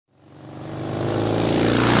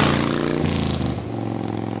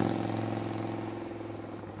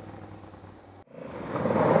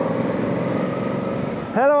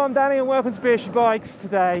I'm Danny and welcome to Beechy Bikes.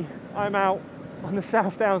 Today I'm out on the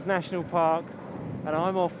South Downs National Park and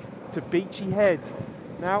I'm off to Beechy Head.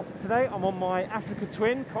 Now today I'm on my Africa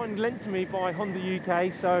Twin, kindly lent to me by Honda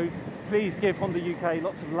UK, so please give Honda UK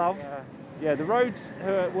lots of love. Yeah, the roads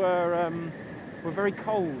were very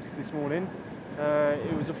cold this morning.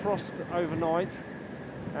 It was a frost overnight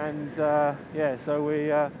and yeah, so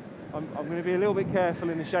I'm going to be a little bit careful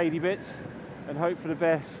in the shady bits and hope for the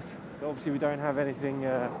best. Obviously we don't have anything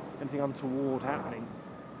untoward happening.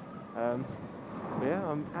 But yeah,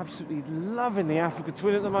 I'm absolutely loving the Africa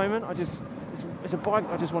Twin at the moment. It's a bike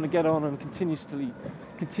I just want to get on and continue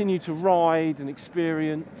to ride and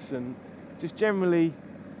experience and just generally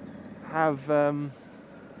have some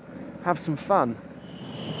fun.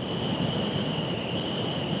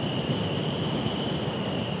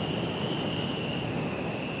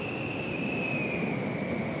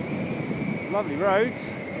 It's lovely roads.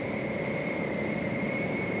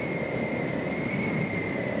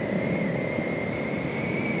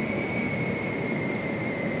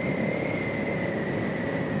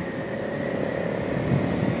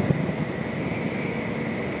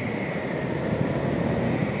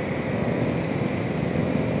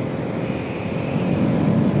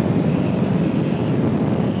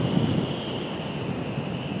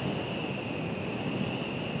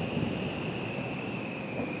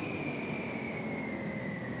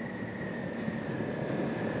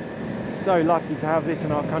 So lucky to have this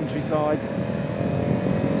in our countryside.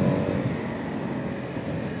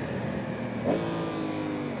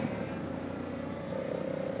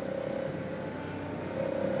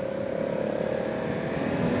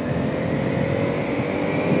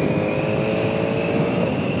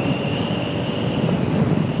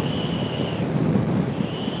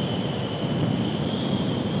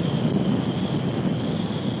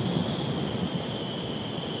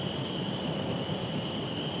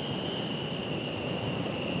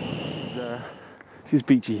 This is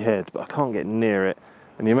Beechy Head, but I can't get near it,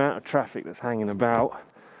 and the amount of traffic that's hanging about,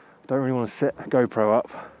 I don't really want to set a GoPro up.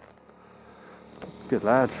 Good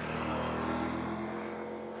lad.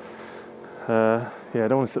 Yeah, I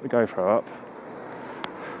don't want to set the GoPro up.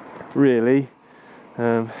 Really,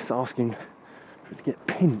 it's asking for it to get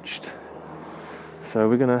pinched. So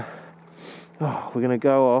we're gonna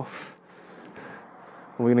go off,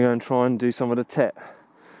 and we're gonna go and try and do some of the tet,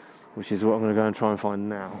 which is what I'm gonna go and try and find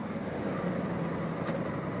now.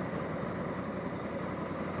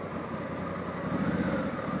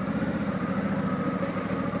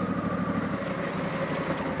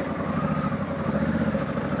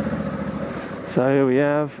 So here we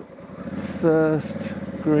have the first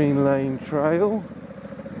Greenlane trail.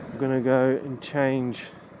 I'm going to go and change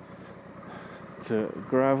to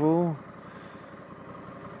gravel.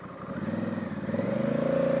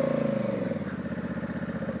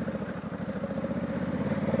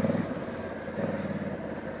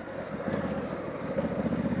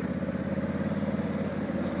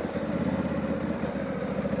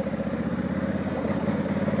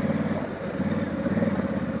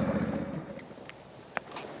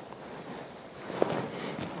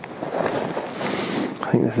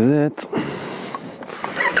 I think this is it.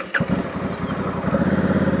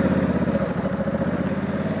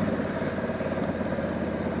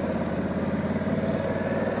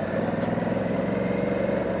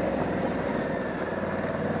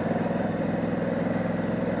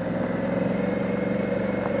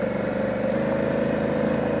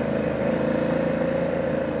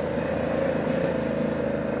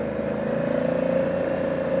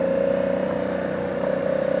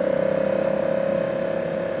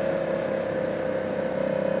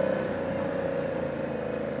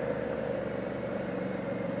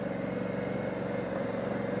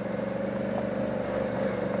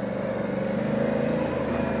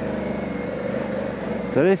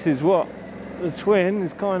 So this is what the Twin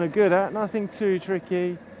is kind of good at, nothing too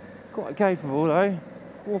tricky, quite capable though,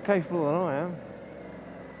 more capable than I am.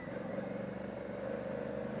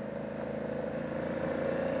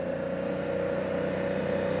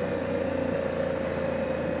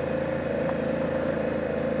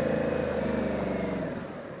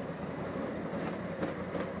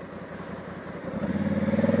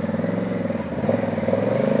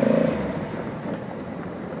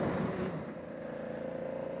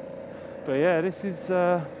 But yeah, this is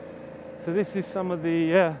so this is some of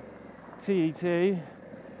the TET,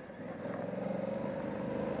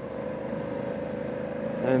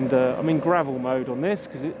 and I'm in gravel mode on this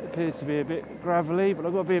because it appears to be a bit gravelly, but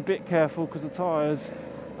I've got to be a bit careful because the tyres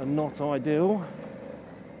are not ideal.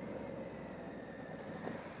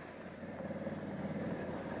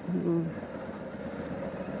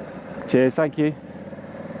 Cheers, thank you.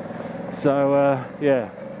 So yeah,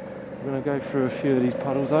 I'm going to go through a few of these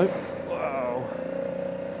puddles though. Wow.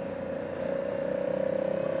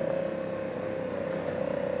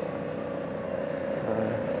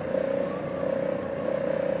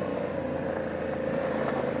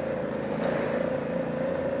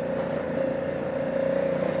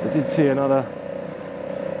 I did see another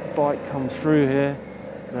bike come through here.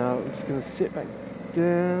 Now I'm just going to sit back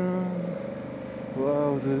down.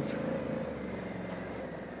 Wowzers.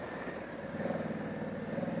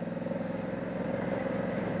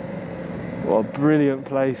 What a brilliant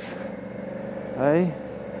place, eh?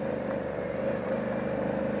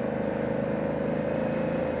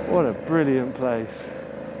 What a brilliant place.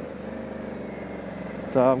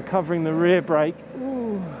 So I'm covering the rear brake.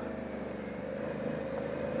 Ooh.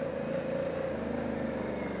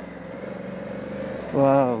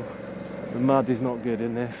 Wow, the mud is not good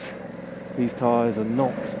in this. These tyres are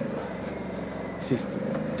not. Let's just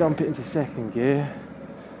dump it into second gear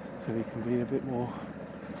so we can be a bit more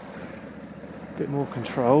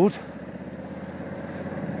controlled.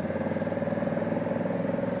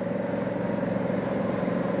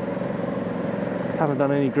 Haven't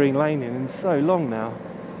done any Greenlaning in so long now,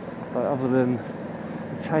 like other than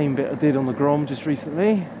the tame bit I did on the Grom just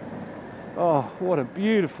recently. Oh, what a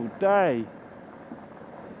beautiful day.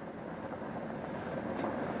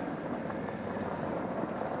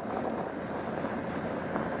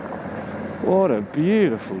 What a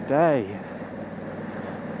beautiful day.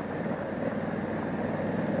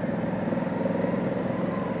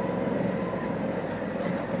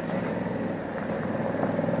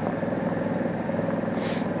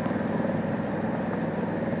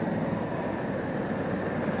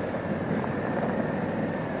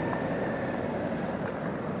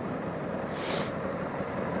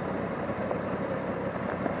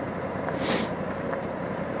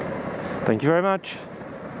 Thank you very much.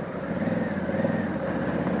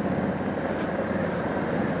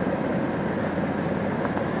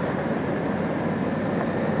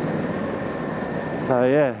 So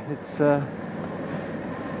yeah, it's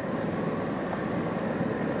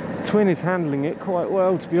Twin is handling it quite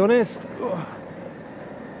well, to be honest.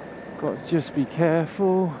 Got to just be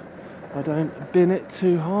careful I don't bin it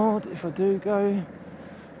too hard if I do go,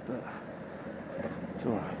 but it's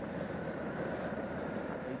all right.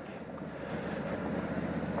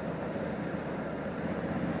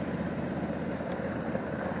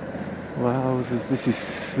 Wow, this is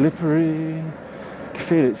slippery. You can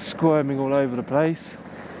feel it squirming all over the place.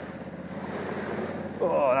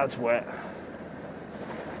 Oh, that's wet.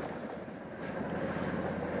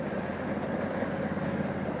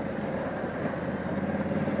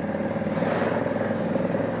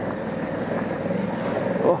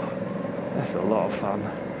 Oh, that's a lot of fun.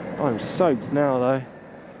 I'm soaked now though.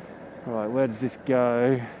 Right, where does this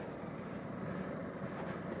go?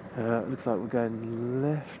 Looks like we're going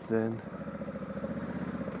left then.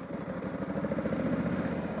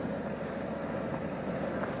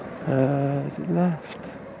 Is it left?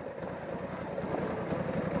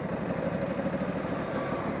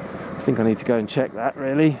 I think I need to go and check that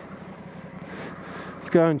really. Let's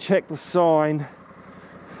go and check the sign.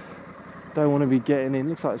 Don't want to be getting in.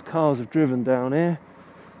 Looks like there's cars have driven down here.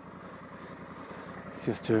 It's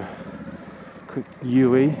just a quick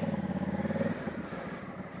U-E.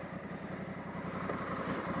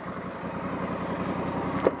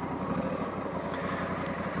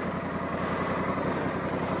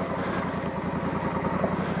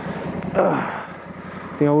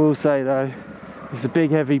 Thing I will say though, it's a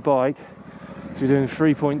big heavy bike to be doing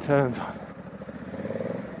 3-point turns on.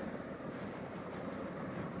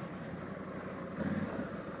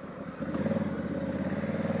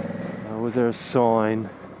 Was there a sign?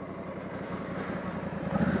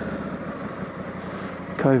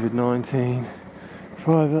 COVID-19,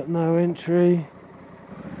 private no entry.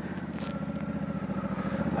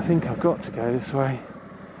 I think I've got to go this way.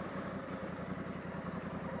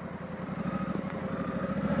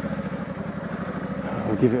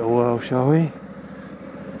 We'll give it a whirl, shall we?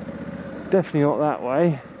 It's definitely not that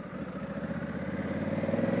way.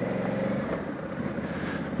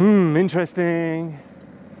 Interesting.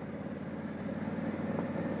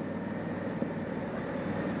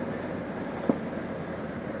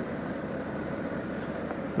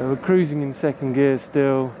 So we're cruising in second gear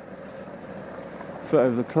still. Foot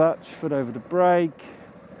over the clutch, foot over the brake.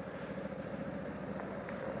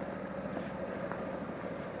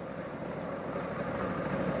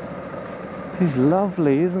 This is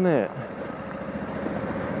lovely, isn't it?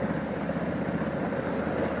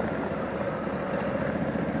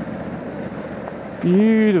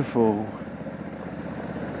 Beautiful.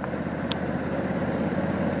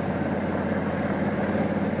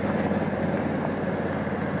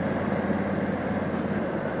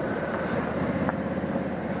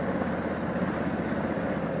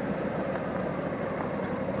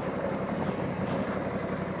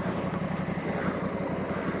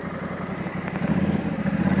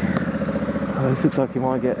 This looks like it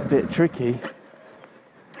might get a bit tricky.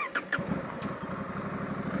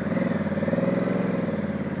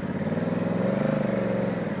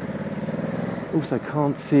 Also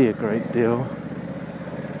can't see a great deal.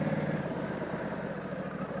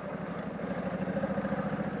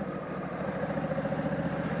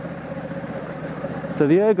 So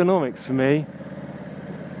the ergonomics for me,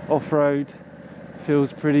 off-road,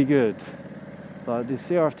 feels pretty good. Like the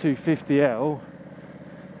CRF 250L,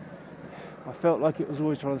 I felt like it was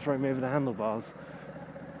always trying to throw me over the handlebars.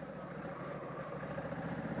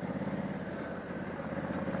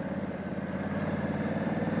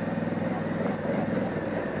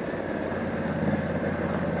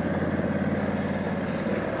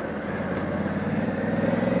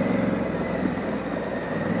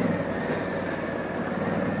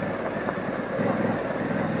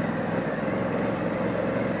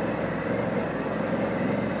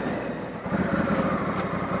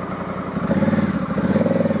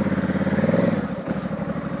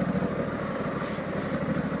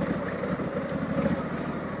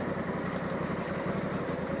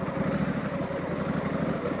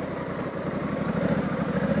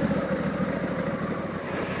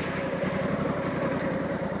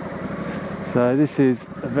 So this is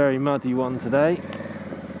a very muddy one today,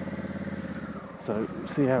 so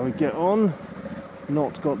see how we get on.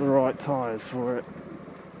 Not got the right tyres for it.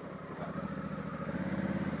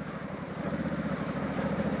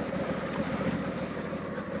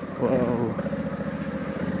 Whoa,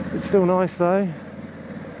 it's still nice though.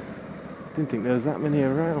 Didn't think there was that many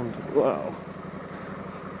around. Wow.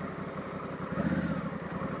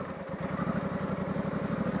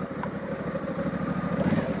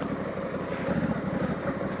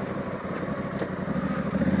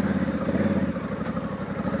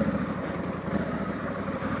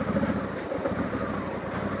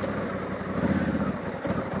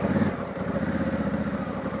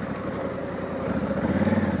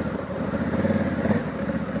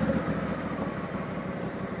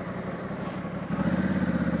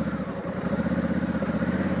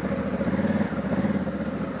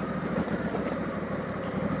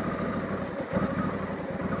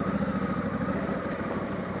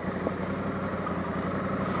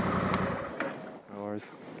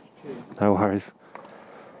 No worries.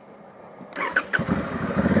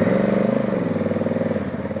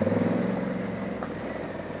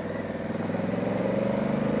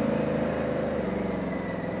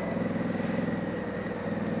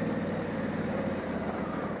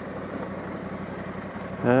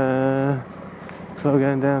 So we're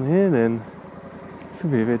going down here then. This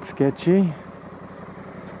will be a bit sketchy.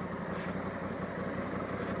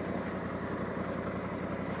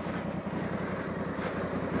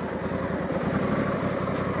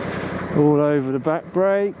 All over the back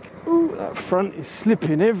brake. Ooh, that front is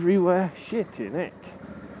slipping everywhere. Shitty neck.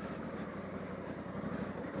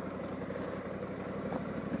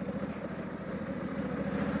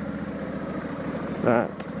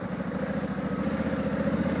 That.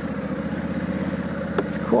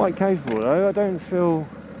 It's quite capable though. I don't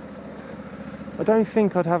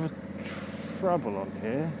think I'd have a trouble on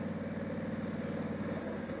here.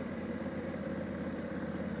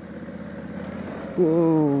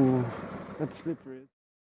 Whoa. That's slippery.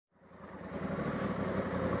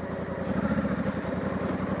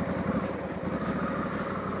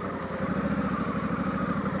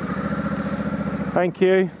 Thank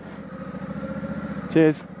you.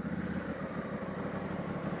 Cheers.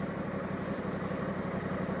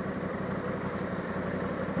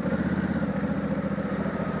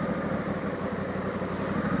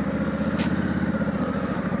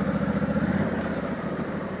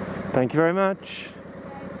 Thank you very much.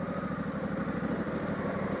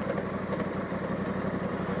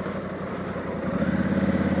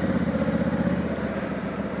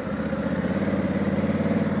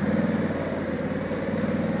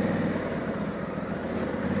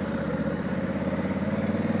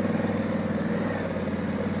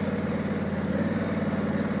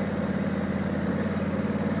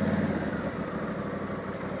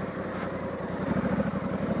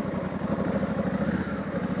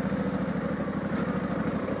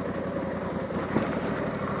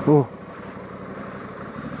 Oh.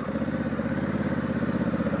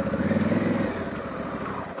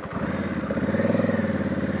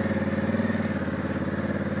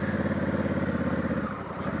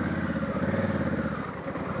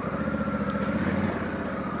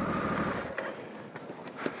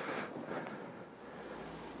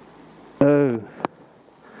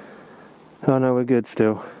 Oh no, we're good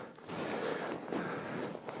still.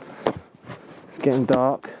 It's getting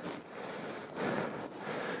dark.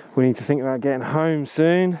 We need to think about getting home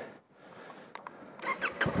soon.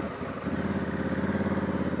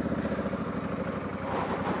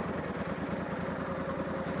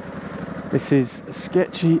 This is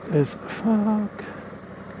sketchy as fuck.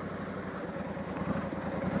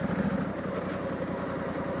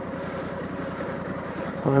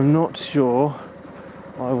 I'm not sure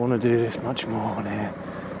I want to do this much more on here.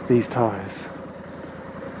 These tyres.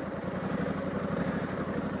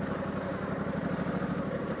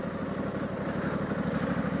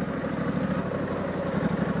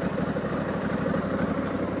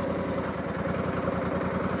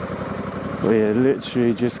 We're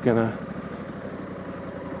literally just gonna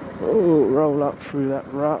roll up through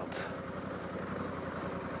that rut.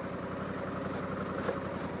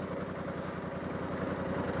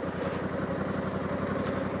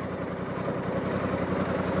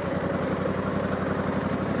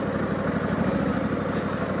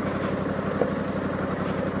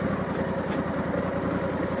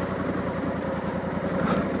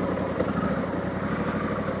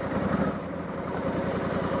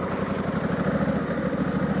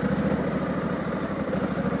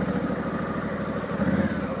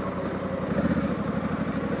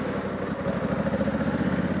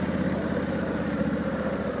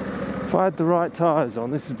 If I had the right tyres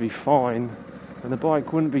on, this would be fine and the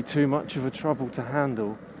bike wouldn't be too much of a trouble to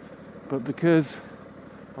handle, but because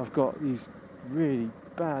I've got these really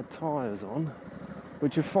bad tyres on,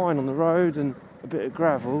 which are fine on the road and a bit of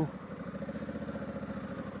gravel,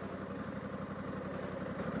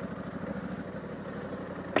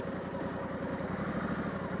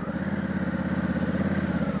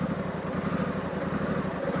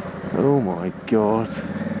 oh my god.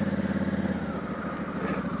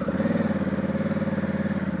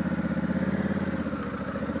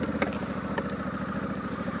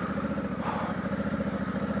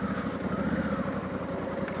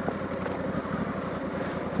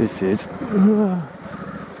 This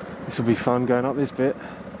will be fun going up this bit.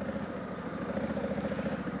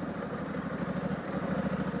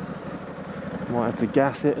 Might have to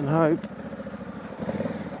gas it and hope.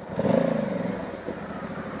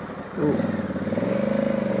 Ooh.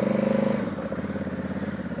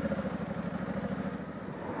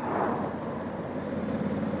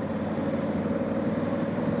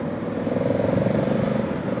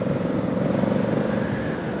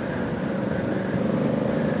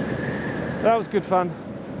 That was good fun,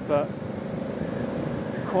 but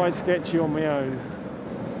quite sketchy on my own,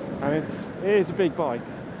 and it is a big bike.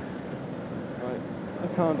 Right, I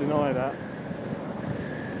can't deny that.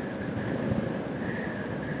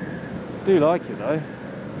 Do like it though.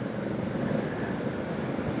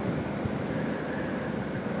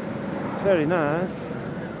 It's very nice.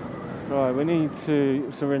 Right, we need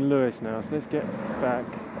to. So we're in Lewis now, so let's get back.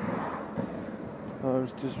 I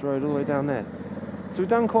was just rode all the way down there. So we've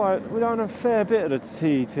done a fair bit of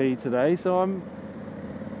the TT today, so I'm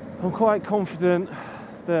quite confident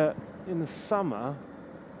that in the summer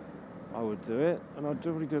I would do it, and I'd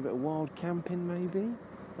probably do a bit of wild camping maybe.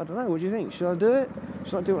 I don't know, what do you think? Should I do it?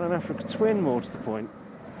 Should I do it on an Africa Twin, more to the point?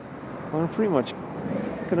 Well, I'm pretty much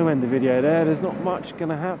going to end the video there. There's not much going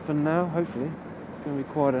to happen now, hopefully. It's going to be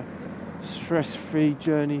quite a stress-free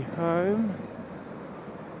journey home.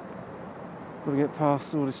 Got to get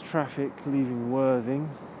past all this traffic leaving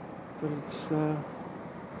Worthing, but it's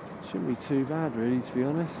shouldn't be too bad really, to be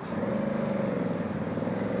honest.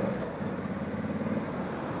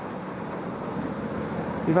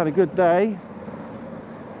 We've had a good day,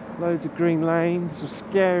 loads of green lanes, some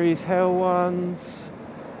scary as hell ones,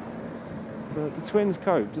 but the Twin's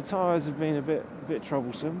coped. The tyres have been a bit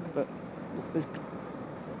troublesome, but the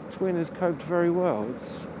Twin has coped very well.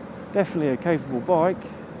 It's definitely a capable bike.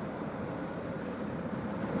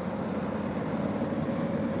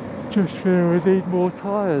 Just feel we need more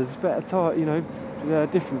tyres, better tyre, you know,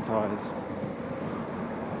 different tyres.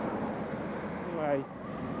 Anyway,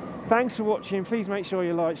 thanks for watching. Please make sure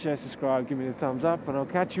you like, share, subscribe, give me the thumbs up, and I'll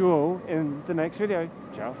catch you all in the next video.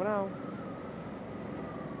 Ciao for now.